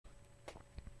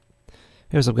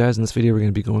Hey, what's up guys? In this video we're going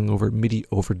to be going over MIDI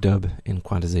overdub in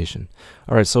quantization.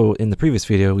 Alright, so in the previous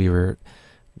video we were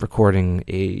recording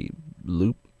a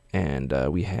loop and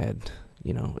we had,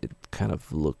 it kind of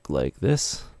looked like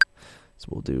this. So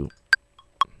we'll do...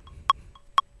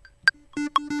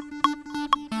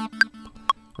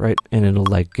 Right, and it'll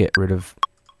like get rid of,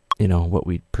 what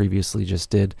we previously just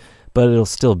did, but it'll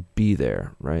still be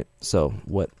there, right? So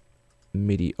what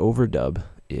MIDI overdub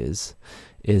is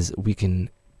we can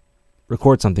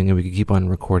record something and we can keep on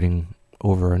recording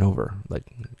over and over, like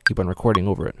keep on recording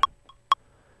over it,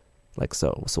 like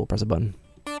so. So we'll press a button.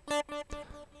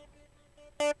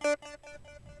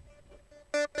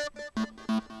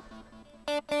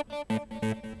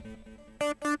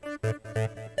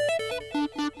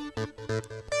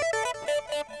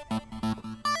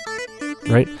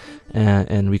 Right,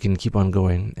 and we can keep on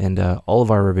going, and all of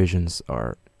our revisions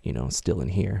are, still in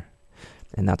here,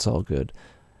 and that's all good.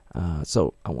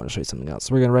 So I want to show you something else.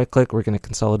 So we're going to right click, we're going to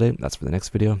consolidate, that's for the next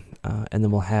video, and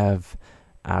then we'll have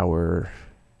our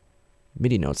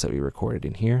MIDI notes that we recorded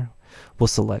in here. We'll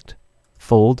select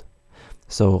fold,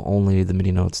 so only the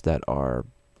MIDI notes that are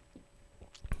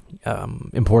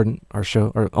important are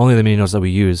shown, or only the MIDI notes that we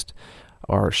used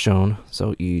are shown,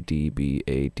 so E, D, B,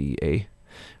 A, D, A,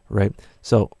 right?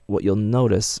 So what you'll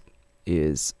notice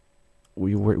is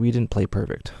we didn't play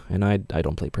perfect, and I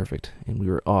don't play perfect, and we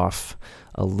were off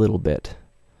a little bit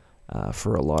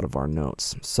for a lot of our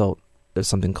notes. So there's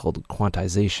something called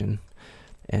quantization,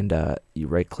 and you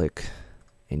right click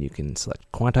and you can select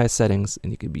quantize settings,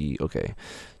 and you can be okay.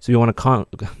 So you want to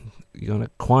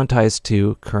quantize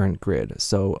to current grid,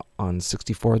 so on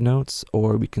 64 notes,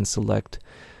 or we can select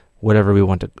whatever we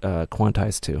want to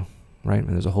quantize to, right?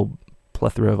 And there's a whole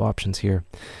plethora of options here.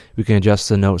 We can adjust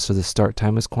the note so the start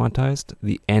time is quantized,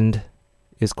 the end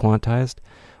is quantized,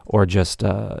 or just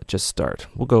start.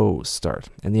 We'll go start,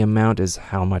 and the amount is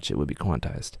how much it would be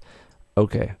quantized.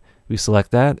 Okay, we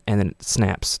select that, and then it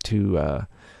snaps to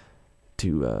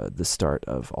the start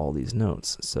of all these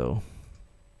notes. So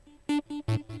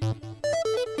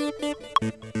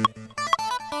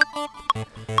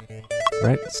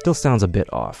right, it still sounds a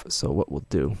bit off. So what we'll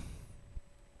do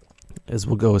is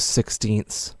we'll go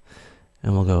 16ths,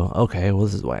 and we'll go, okay, well,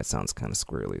 this is why it sounds kind of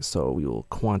squirrely. So we will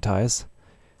quantize,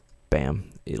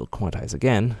 bam, it'll quantize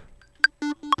again.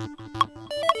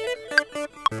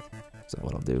 So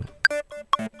what I'll do,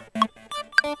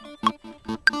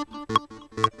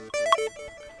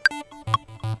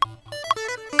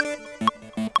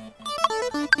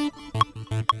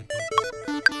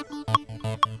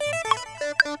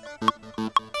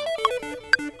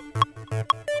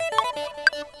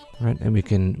 right, and we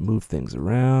can move things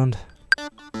around.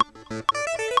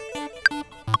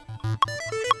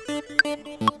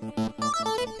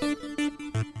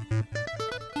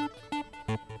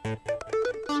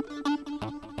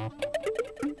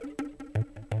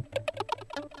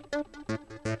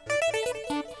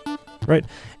 Right,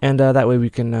 and that way we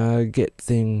can get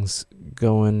things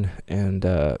going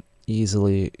and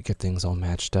easily get things all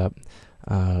matched up.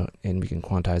 And we can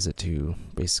quantize it to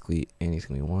basically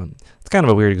anything we want. It's kind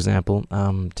of a weird example.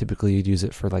 Typically you'd use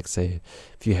it for, like, say,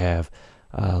 if you have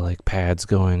like pads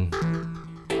going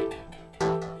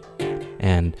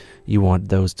and you want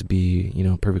those to be,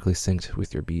 perfectly synced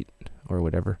with your beat or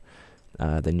whatever,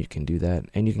 then you can do that.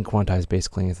 And you can quantize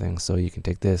basically anything. So you can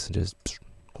take this and just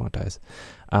quantize.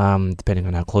 Depending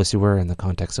on how close you were in the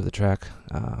context of the track,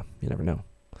 you never know.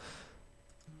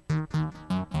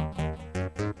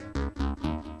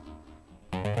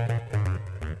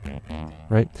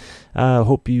 Right,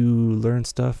 hope you learned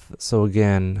stuff. So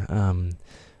again,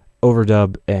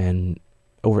 overdub and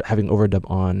having overdub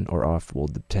on or off will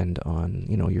depend on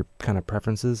your kind of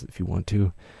preferences. If you want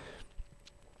to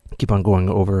keep on going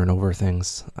over and over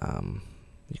things,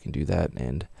 you can do that.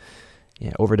 And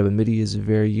yeah, overdub in MIDI is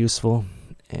very useful.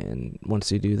 And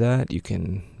once you do that, you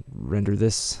can render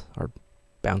this or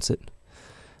bounce it,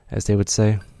 as they would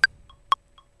say.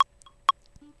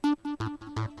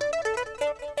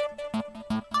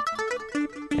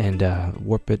 And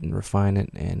warp it and refine it,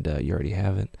 and you already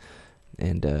have it,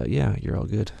 and yeah, you're all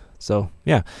good. So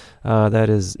yeah, that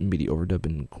is MIDI overdub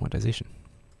and quantization.